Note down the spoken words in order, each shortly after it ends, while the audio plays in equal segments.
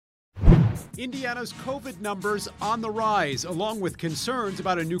Indiana's COVID numbers on the rise, along with concerns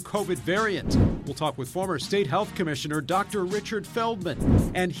about a new COVID variant. We'll talk with former State Health Commissioner Dr. Richard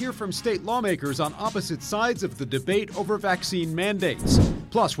Feldman and hear from state lawmakers on opposite sides of the debate over vaccine mandates.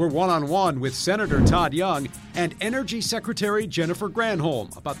 Plus, we're one-on-one with Senator Todd Young and Energy Secretary Jennifer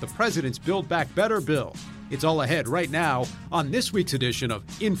Granholm about the president's Build Back Better bill. It's all ahead right now on this week's edition of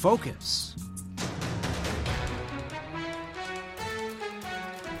In Focus.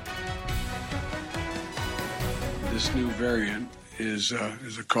 This new variant is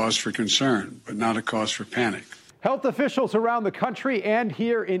a cause for concern, but not a cause for panic. Health officials around the country and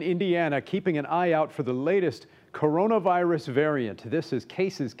here in Indiana keeping an eye out for the latest coronavirus variant. This as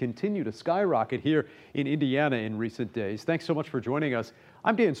cases continue to skyrocket here in Indiana in recent days. Thanks so much for joining us.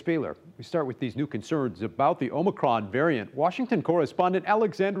 I'm Dan Spahler. We start with these new concerns about the Omicron variant. Washington correspondent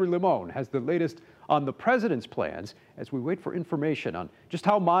Alexandra Limon has the latest on the president's plans as we wait for information on just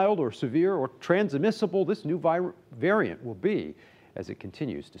how mild or severe or transmissible this new variant will be as it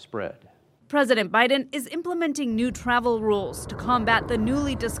continues to spread. President Biden is implementing new travel rules to combat the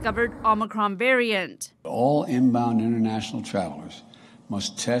newly discovered Omicron variant. All inbound international travelers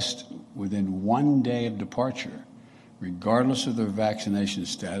must test within 1 day of departure, regardless of their vaccination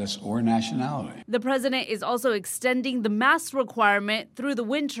status or nationality. The president is also extending the mask requirement through the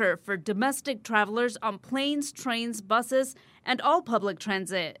winter for domestic travelers on planes, trains, buses, and all public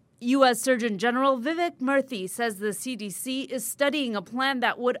transit. U.S. Surgeon General Vivek Murthy says the CDC is studying a plan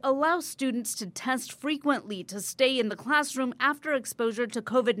that would allow students to test frequently to stay in the classroom after exposure to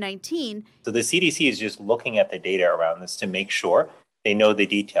COVID-19. So the CDC is just looking at the data around this to make sure they know the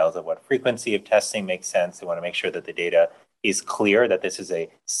details of what frequency of testing makes sense. They want to make sure that the data is clear, that this is a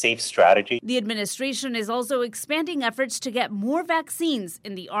safe strategy. The administration is also expanding efforts to get more vaccines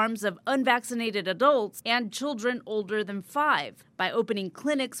in the arms of unvaccinated adults and children older than 5 by opening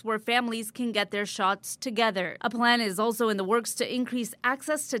clinics where families can get their shots together. A plan is also in the works to increase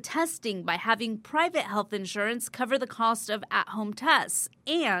access to testing by having private health insurance cover the cost of at-home tests.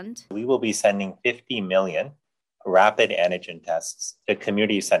 And we will be sending 50 million rapid antigen tests to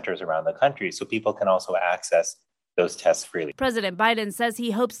community centers around the country so people can also access those tests freely. President Biden says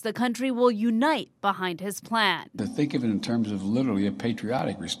he hopes the country will unite behind his plan. To think of it in terms of literally a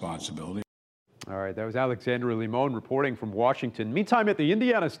patriotic responsibility. All right, that was Alexandra Limon reporting from Washington. Meantime, at the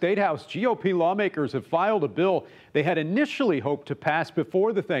Indiana State House, GOP lawmakers have filed a bill they had initially hoped to pass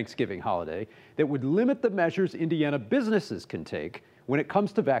before the Thanksgiving holiday that would limit the measures Indiana businesses can take when it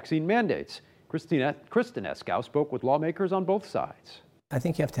comes to vaccine mandates. Kristen Eskow spoke with lawmakers on both sides. I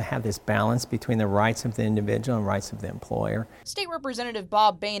think you have to have this balance between the rights of the individual and rights of the employer. State Representative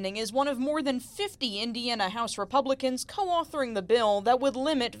Bob Boehning is one of more than 50 Indiana House Republicans co-authoring the bill that would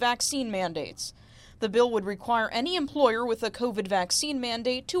limit vaccine mandates. The bill would require any employer with a COVID vaccine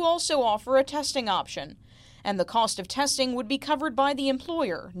mandate to also offer a testing option. And the cost of testing would be covered by the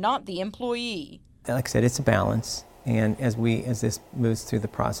employer, not the employee. Like I said, it's a balance. And as this moves through the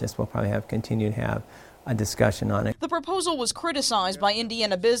process, we'll probably continue to have a discussion on it. The proposal was criticized by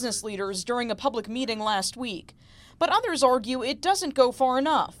Indiana business leaders during a public meeting last week. But others argue it doesn't go far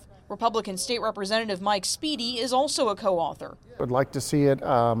enough. Republican State Representative Mike Speedy is also a co-author. I'd like to see it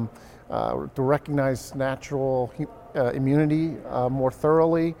to recognize natural immunity more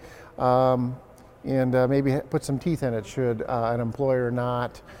thoroughly and maybe put some teeth in it should an employer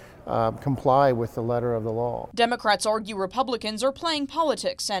not comply with the letter of the law. Democrats argue Republicans are playing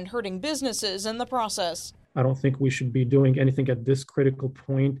politics and hurting businesses in the process. I don't think we should be doing anything at this critical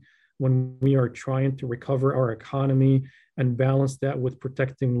point when we are trying to recover our economy and balance that with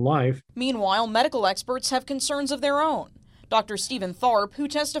protecting life. Meanwhile, medical experts have concerns of their own. Dr. Stephen Tharp, who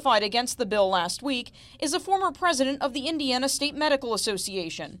testified against the bill last week, is a former president of the Indiana State Medical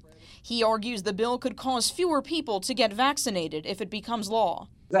Association. He argues the bill could cause fewer people to get vaccinated if it becomes law.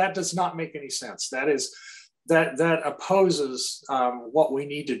 That does not make any sense. That opposes what we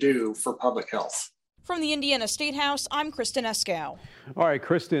need to do for public health. From the Indiana State House, I'm Kristen Eskow. All right,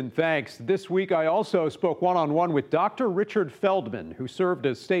 Kristen, thanks. This week I also spoke one-on-one with Dr. Richard Feldman, who served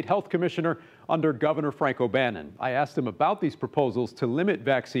as state health commissioner under Governor Frank O'Bannon. I asked him about these proposals to limit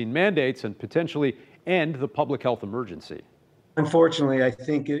vaccine mandates and potentially end the public health emergency. Unfortunately, I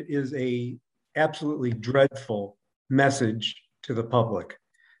think it is a absolutely dreadful message to the public.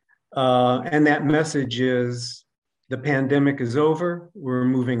 And that message is the pandemic is over, we're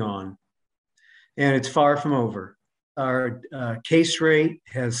moving on. And it's far from over. Our case rate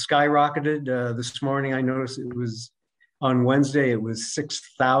has skyrocketed. This morning, I noticed it was on Wednesday, it was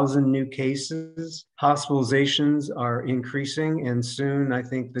 6,000 new cases. Hospitalizations are increasing, and soon I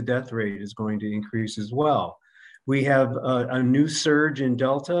think the death rate is going to increase as well. We have a new surge in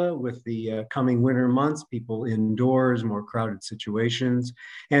Delta with the coming winter months, people indoors, more crowded situations.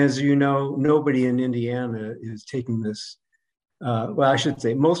 And as you know, nobody in Indiana is taking this, well, I should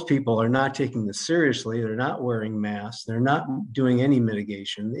say most people are not taking this seriously. They're not wearing masks. They're not doing any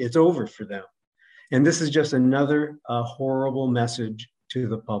mitigation. It's over for them. And this is just another horrible message to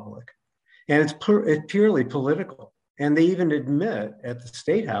the public. And it's purely political. And they even admit at the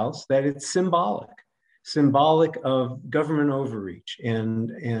State House that it's symbolic of government overreach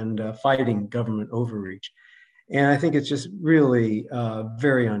and fighting government overreach. And I think it's just really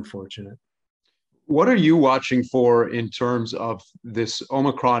very unfortunate. What are you watching for in terms of this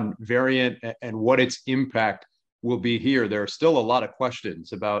Omicron variant and what its impact will be here? There are still a lot of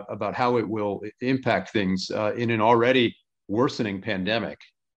questions about how it will impact things in an already worsening pandemic.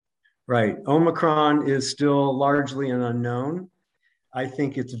 Right. Omicron is still largely an unknown. I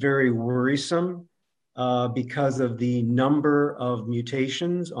think it's very worrisome because of the number of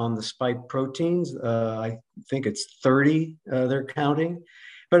mutations on the spike proteins. I think it's 30 they're counting,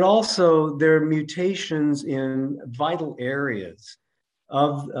 but also there are mutations in vital areas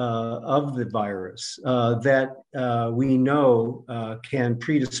of the virus that we know can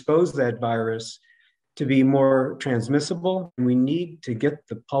predispose that virus to be more transmissible. And we need to get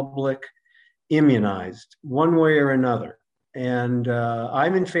the public immunized one way or another. And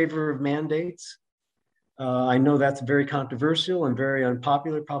I'm in favor of mandates. I know that's very controversial and very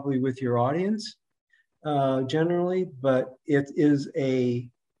unpopular, probably with your audience generally, but it is a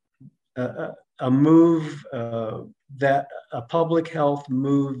move that a public health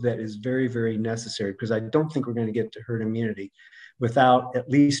move that is very, very necessary, because I don't think we're going to get to herd immunity without at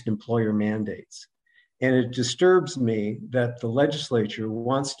least employer mandates. And it disturbs me that the legislature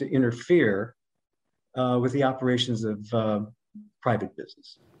wants to interfere with the operations of private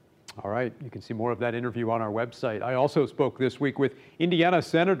business. All right, you can see more of that interview on our website. I also spoke this week with Indiana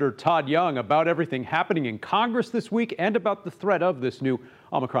Senator Todd Young about everything happening in Congress this week and about the threat of this new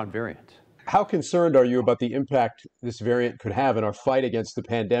Omicron variant. How concerned are you about the impact this variant could have in our fight against the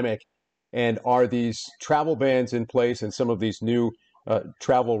pandemic? And are these travel bans in place and some of these new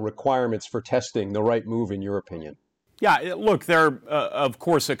travel requirements for testing the right move, in your opinion? Yeah, look, they're, of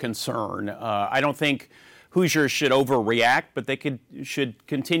course, a concern. I don't think Hoosiers should overreact, but they should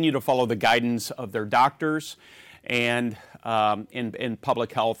continue to follow the guidance of their doctors and in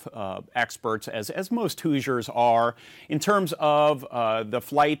public health experts, as most Hoosiers are. In terms of the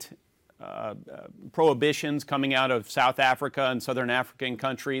flight prohibitions coming out of South Africa and Southern African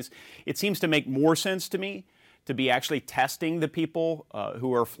countries, it seems to make more sense to me to be actually testing the people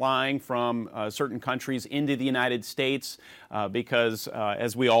who are flying from certain countries into the United States because,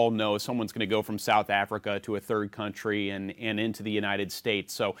 as we all know, someone's going to go from South Africa to a third country and into the United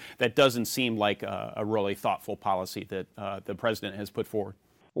States. So that doesn't seem like a really thoughtful policy that the president has put forward.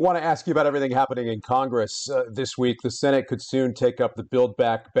 I want to ask you about everything happening in Congress this week. The Senate could soon take up the Build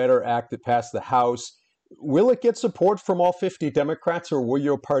Back Better Act that passed the House. Will it get support from all 50 Democrats, or will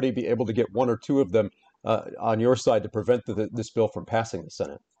your party be able to get one or two of them on your side to prevent this bill from passing the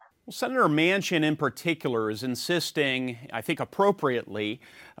Senate? Well, Senator Manchin in particular is insisting, I think appropriately,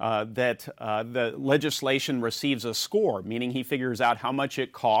 that the legislation receives a score, meaning he figures out how much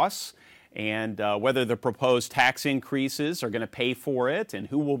it costs and whether the proposed tax increases are going to pay for it and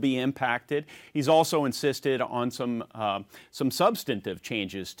who will be impacted. He's also insisted on some substantive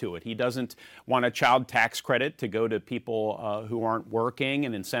changes to it. He doesn't want a child tax credit to go to people who aren't working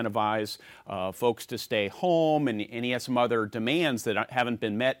and incentivize folks to stay home, and he has some other demands that haven't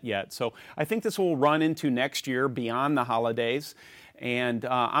been met yet. So I think this will run into next year beyond the holidays. And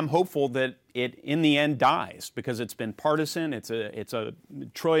I'm hopeful that it, in the end, dies because it's been partisan. It's a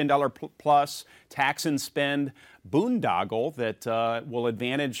 $1 trillion plus tax and spend boondoggle that will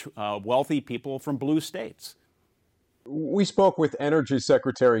advantage wealthy people from blue states. We spoke with Energy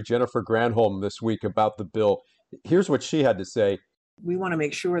Secretary Jennifer Granholm this week about the bill. Here's what she had to say. We want to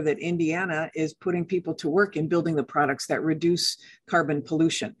make sure that Indiana is putting people to work in building the products that reduce carbon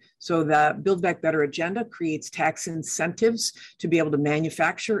pollution. So the Build Back Better agenda creates tax incentives to be able to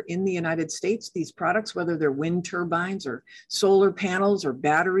manufacture in the United States these products, whether they're wind turbines or solar panels or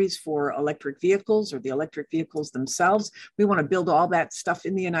batteries for electric vehicles or the electric vehicles themselves. We want to build all that stuff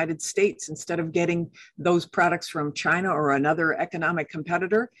in the United States instead of getting those products from China or another economic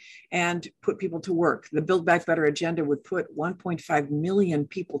competitor, and put people to work. The Build Back Better agenda would put 1.5 million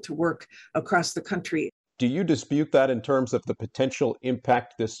people to work across the country. Do you dispute that in terms of the potential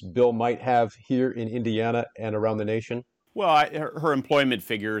impact this bill might have here in Indiana and around the nation? Well, her employment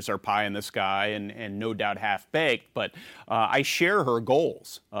figures are pie in the sky and no doubt half-baked, but I share her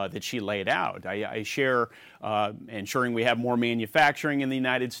goals that she laid out. I share ensuring we have more manufacturing in the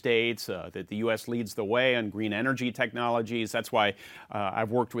United States, that the U.S. leads the way on green energy technologies. That's why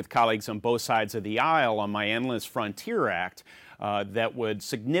I've worked with colleagues on both sides of the aisle on my Endless Frontier Act, that would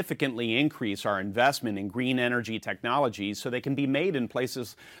significantly increase our investment in green energy technologies so they can be made in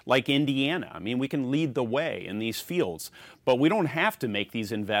places like Indiana. I mean, we can lead the way in these fields, but we don't have to make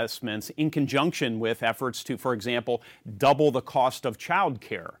these investments in conjunction with efforts to, for example, double the cost of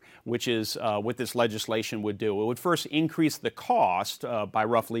childcare, which is what this legislation would do. It would first increase the cost by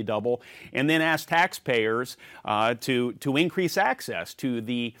roughly double, and then ask taxpayers to increase access to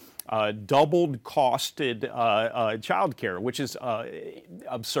the doubled costed child care, which is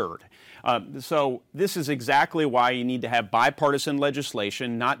absurd. So this is exactly why you need to have bipartisan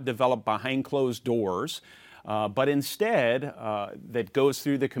legislation, not developed behind closed doors, but instead that goes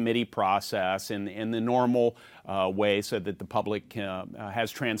through the committee process in the normal way so that the public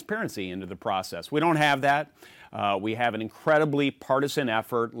has transparency into the process. We don't have that. We have an incredibly partisan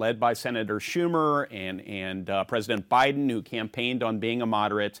effort led by Senator Schumer and President Biden, who campaigned on being a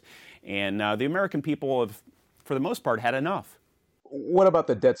moderate. And the American people have, for the most part, had enough. What about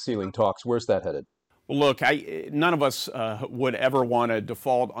the debt ceiling talks? Where's that headed? Well, look, none of us would ever want to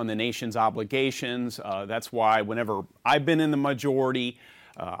default on the nation's obligations. That's why whenever I've been in the majority,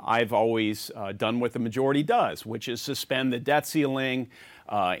 I've always done what the majority does, which is suspend the debt ceiling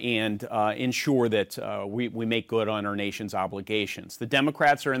and ensure that we make good on our nation's obligations. The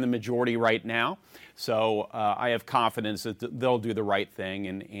Democrats are in the majority right now, so I have confidence that they'll do the right thing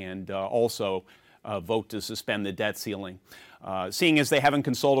and also vote to suspend the debt ceiling. Seeing as they haven't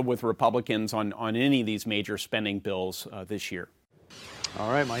consulted with Republicans on any of these major spending bills this year. All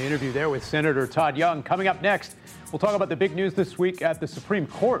right, my interview there with Senator Todd Young. Coming up next, we'll talk about the big news this week at the Supreme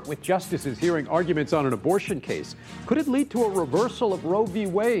Court with justices hearing arguments on an abortion case. Could it lead to a reversal of Roe v.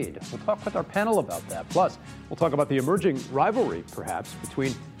 Wade? We'll talk with our panel about that. Plus, we'll talk about the emerging rivalry, perhaps,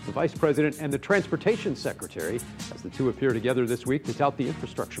 between the Vice President and the Transportation Secretary as the two appear together this week to tout the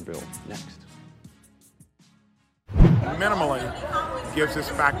infrastructure bill. Next. Minimally gives this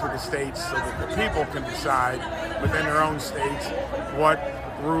back to the states so that the people can decide within their own states what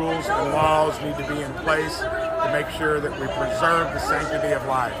rules and laws need to be in place to make sure that we preserve the sanctity of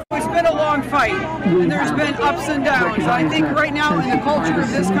life. It's been a long fight, and there's been ups and downs. I think right now in the culture of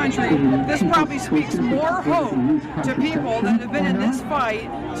this country, this probably speaks more hope to people that have been in this fight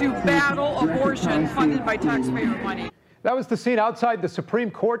to battle abortion funded by taxpayer money. That was the scene outside the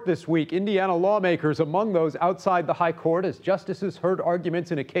Supreme Court this week. Indiana lawmakers among those outside the high court as justices heard arguments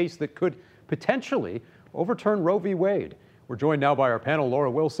in a case that could potentially overturn Roe v. Wade. We're joined now by our panel,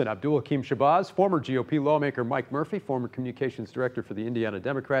 Laura Wilson, Abdul Hakim Shabazz, former GOP lawmaker Mike Murphy, former communications director for the Indiana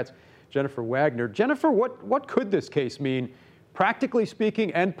Democrats, Jennifer Wagner. Jennifer, what could this case mean, practically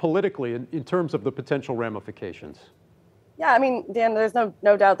speaking and politically, in terms of the potential ramifications? Yeah, I mean, Dan, there's no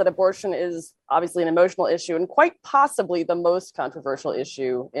doubt that abortion is obviously an emotional issue and quite possibly the most controversial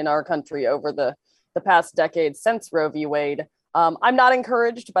issue in our country over the past decade since Roe v. Wade. I'm not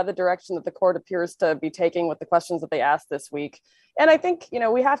encouraged by the direction that the court appears to be taking with the questions that they asked this week. And I think,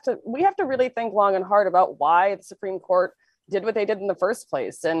 we have to really think long and hard about why the Supreme Court did what they did in the first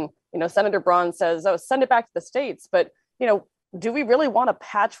place. And, Senator Braun says, send it back to the states. But, do we really want a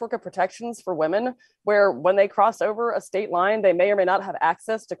patchwork of protections for women where when they cross over a state line, they may or may not have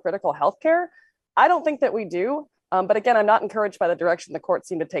access to critical health care? I don't think that we do. But again, I'm not encouraged by the direction the court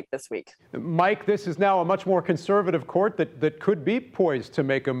seemed to take this week. Mike, this is now a much more conservative court that could be poised to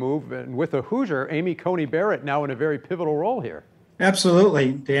make a move. And with a Hoosier, Amy Coney Barrett, now in a very pivotal role here.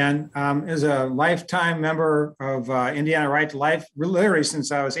 Absolutely, Dan. As a lifetime member of Indiana Right to Life, literally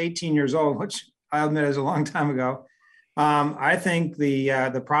since I was 18 years old, which I admit is a long time ago, I think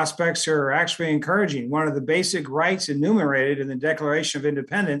the prospects are actually encouraging. One of the basic rights enumerated in the Declaration of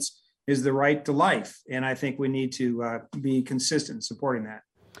Independence is the right to life. And I think we need to be consistent in supporting that.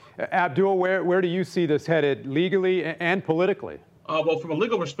 Abdul, where do you see this headed legally and politically? Well, from a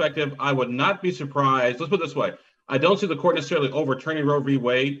legal perspective, I would not be surprised. Let's put it this way. I don't see the court necessarily overturning Roe v.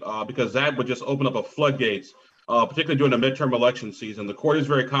 Wade because that would just open up a floodgates, particularly during the midterm election season. The court is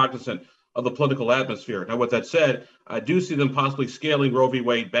very cognizant of the political atmosphere. Now, with that said, I do see them possibly scaling Roe v.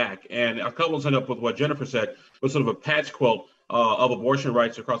 Wade back. And a couple of end up with what Jennifer said, with sort of a patch quilt of abortion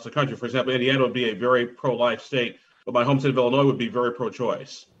rights across the country. For example, Indiana would be a very pro-life state, but my home state of Illinois would be very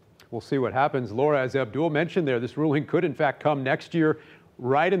pro-choice. We'll see what happens. Laura, as Abdul mentioned there, this ruling could in fact come next year,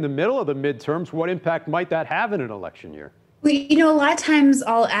 right in the middle of the midterms. What impact might that have in an election year? Well, a lot of times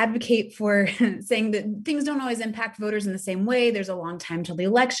I'll advocate for saying that things don't always impact voters in the same way. There's a long time till the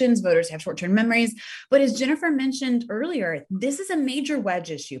elections. Voters have short-term memories. But as Jennifer mentioned earlier, this is a major wedge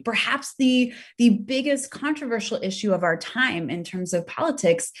issue, perhaps the biggest controversial issue of our time in terms of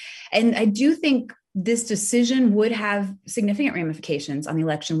politics. And I do think this decision would have significant ramifications on the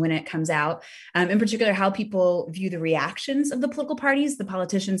election when it comes out, in particular, how people view the reactions of the political parties, the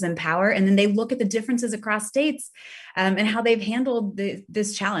politicians in power, and then they look at the differences across states and how they've handled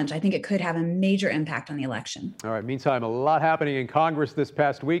this challenge. I think it could have a major impact on the election. All right, meantime, a lot happening in Congress this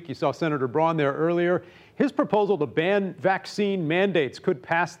past week. You saw Senator Braun there earlier. His proposal to ban vaccine mandates could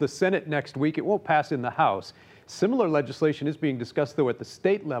pass the Senate next week. It won't pass in the House. Similar legislation is being discussed, though, at the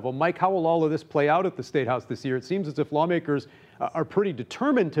state level. Mike, how will all of this play out at the State House this year? It seems as if lawmakers are pretty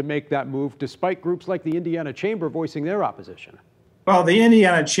determined to make that move, despite groups like the Indiana Chamber voicing their opposition. Well, the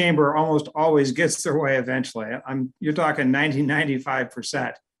Indiana Chamber almost always gets their way eventually. You're talking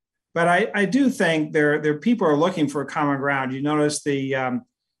 95%. But I do think there people are looking for common ground. You notice the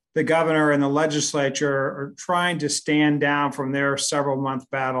governor and the legislature are trying to stand down from their several-month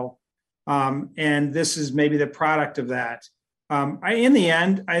battle. And this is maybe the product of that. In the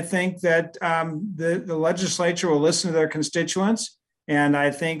end, I think that the legislature will listen to their constituents, and I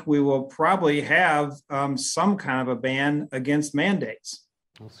think we will probably have some kind of a ban against mandates.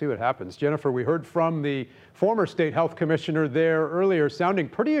 We'll see what happens. Jennifer, we heard from the former state health commissioner there earlier, sounding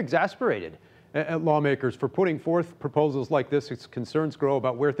pretty exasperated at lawmakers for putting forth proposals like this as concerns grow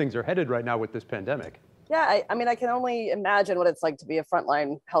about where things are headed right now with this pandemic. Yeah, I mean, I can only imagine what it's like to be a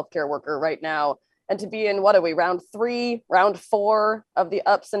frontline healthcare worker right now and to be in, what are we, round 3, round 4 of the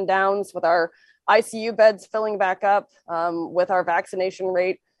ups and downs with our ICU beds filling back up, with our vaccination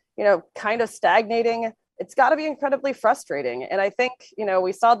rate, kind of stagnating. It's got to be incredibly frustrating. And I think,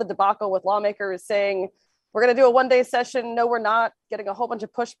 we saw the debacle with lawmakers saying, we're going to do a one-day session. No, we're not, getting a whole bunch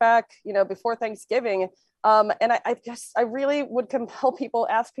of pushback, before Thanksgiving. And I really would compel people,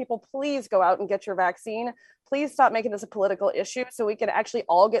 ask people, please go out and get your vaccine. Please stop making this a political issue so we can actually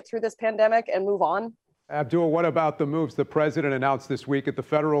all get through this pandemic and move on. Abdul, what about the moves the president announced this week at the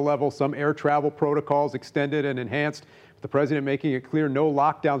federal level? Some air travel protocols extended and enhanced. The president making it clear no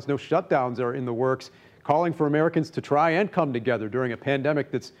lockdowns, no shutdowns are in the works, calling for Americans to try and come together during a pandemic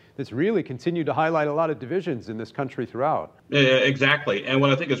that's really continued to highlight a lot of divisions in this country throughout. Yeah, exactly. And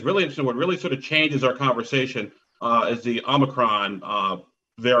what I think is really interesting, what really sort of changes our conversation is the Omicron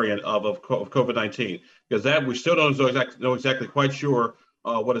variant of COVID-19, because that we still don't know exactly quite sure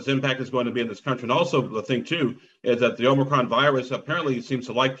what its impact is going to be in this country. And also the thing, too, is that the Omicron virus apparently seems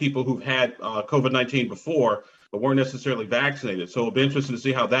to like people who've had COVID-19 before, but weren't necessarily vaccinated. So it'll be interesting to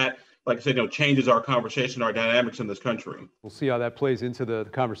see how that, like I said, changes our conversation, our dynamics in this country. We'll see how that plays into the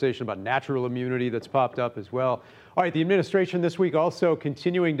conversation about natural immunity that's popped up as well. All right, the administration this week also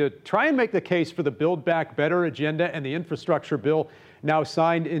continuing to try and make the case for the Build Back Better agenda and the infrastructure bill now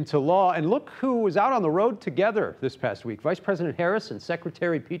signed into law. And look who was out on the road together this past week. Vice President Harris and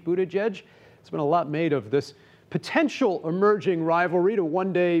Secretary Pete Buttigieg. It's been a lot made of this potential emerging rivalry to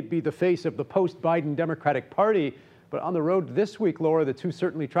one day be the face of the post-Biden Democratic Party. But on the road this week, Laura, the two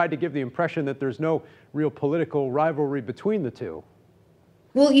certainly tried to give the impression that there's no real political rivalry between the two.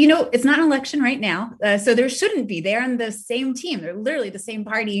 Well, it's not an election right now, so there shouldn't be. They're on the same team. They're literally the same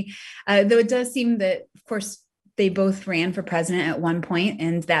party, though it does seem that, of course, they both ran for president at one point,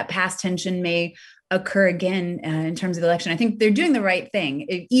 and that past tension may occur again in terms of the election. I think they're doing the right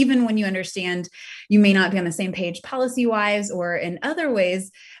thing, even when you understand you may not be on the same page policy-wise or in other ways.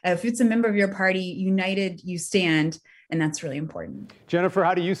 If it's a member of your party, united you stand, and that's really important. Jennifer,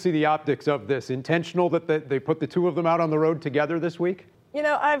 how do you see the optics of this? Intentional that they put the two of them out on the road together this week?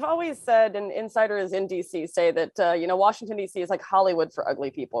 I've always said, and insiders in DC say that, Washington, DC is like Hollywood for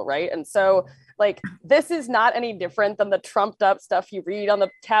ugly people, right? And so, this is not any different than the trumped up stuff you read on the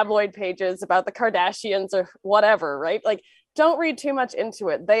tabloid pages about the Kardashians or whatever, right? Don't read too much into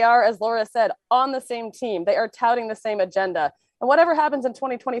it. They are, as Laura said, on the same team. They are touting the same agenda. And whatever happens in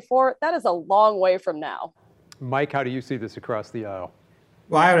 2024, that is a long way from now. Mike, how do you see this across the aisle?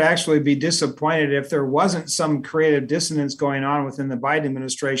 Well, I would actually be disappointed if there wasn't some creative dissonance going on within the Biden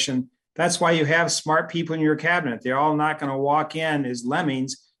administration. That's why you have smart people in your cabinet. They're all not going to walk in as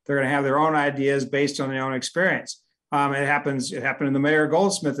lemmings. They're going to have their own ideas based on their own experience. It happened in the Mayor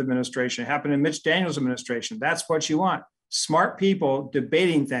Goldsmith administration. It happened in Mitch Daniels' administration. That's what you want. Smart people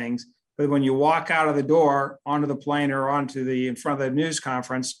debating things. But when you walk out of the door onto the plane or in front of the news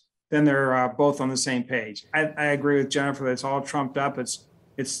conference, then they're both on the same page. I agree with Jennifer that it's all trumped up. It's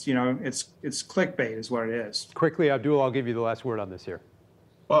clickbait is what it is. Quickly, Abdul, I'll give you the last word on this here.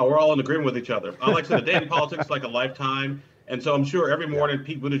 Well, we're all in agreement with each other. I like to say the day in politics is like a lifetime. And so I'm sure every morning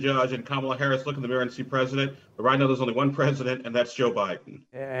Pete Buttigieg and Kamala Harris look in the mirror and see president. But right now there's only one president, and that's Joe Biden.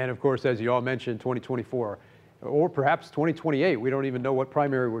 And of course, as you all mentioned, 2024 or perhaps 2028. We don't even know what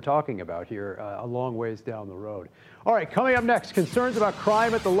primary we're talking about here, a long ways down the road. All right, coming up next, concerns about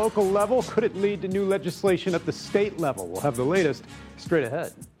crime at the local level. Could it lead to new legislation at the state level? We'll have the latest straight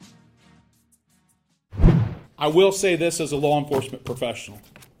ahead. I will say this as a law enforcement professional.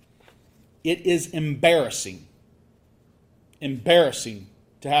 It is embarrassing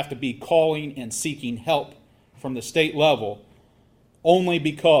to have to be calling and seeking help from the state level only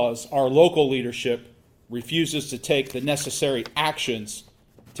because our local leadership refuses to take the necessary actions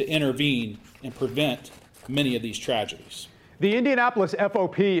to intervene and prevent many of these tragedies. The Indianapolis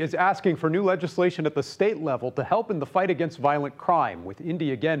FOP is asking for new legislation at the state level to help in the fight against violent crime, with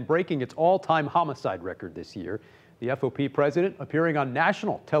Indy again breaking its all-time homicide record this year. The FOP president appearing on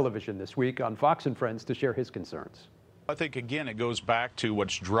national television this week on Fox and Friends to share his concerns. I think, again, it goes back to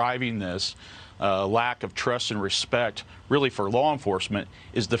what's driving this lack of trust and respect, really, for law enforcement,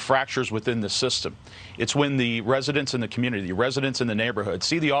 is the fractures within the system. It's when the residents in the community, the residents in the neighborhood,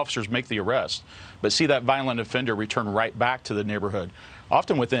 see the officers make the arrest, but see that violent offender return right back to the neighborhood,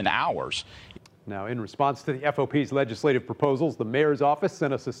 often within hours. Now, in response to the FOP's legislative proposals, the mayor's office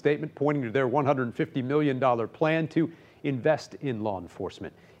sent us a statement pointing to their $150 million plan to invest in law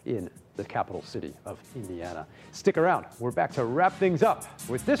enforcement in the capital city of Indiana. Stick around. We're back to wrap things up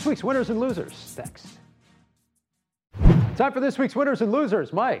with this week's winners and losers. Next. Time for this week's winners and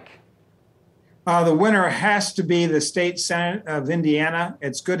losers. Mike. The winner has to be the state Senate of Indiana.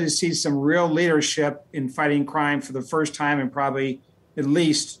 It's good to see some real leadership in fighting crime for the first time in probably at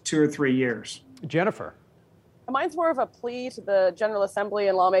least 2 or 3 years. Jennifer. Mine's more of a plea to the General Assembly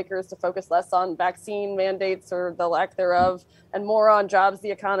and lawmakers to focus less on vaccine mandates or the lack thereof and more on jobs,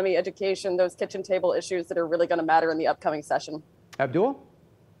 the economy, education, those kitchen table issues that are really going to matter in the upcoming session. Abdul?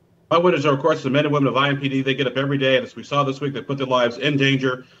 My winners are, of course, the men and women of IMPD. They get up every day, and as we saw this week, they put their lives in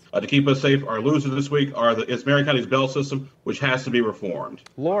danger to keep us safe. Our losers this week is Marion County's bail system, which has to be reformed.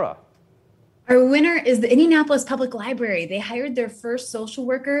 Laura? Our winner is the Indianapolis Public Library. They hired their first social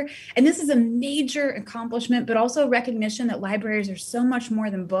worker, and this is a major accomplishment, but also recognition that libraries are so much more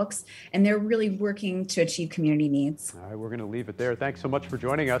than books, and they're really working to achieve community needs. All right, we're going to leave it there. Thanks so much for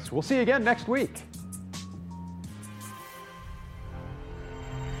joining us. We'll see you again next week.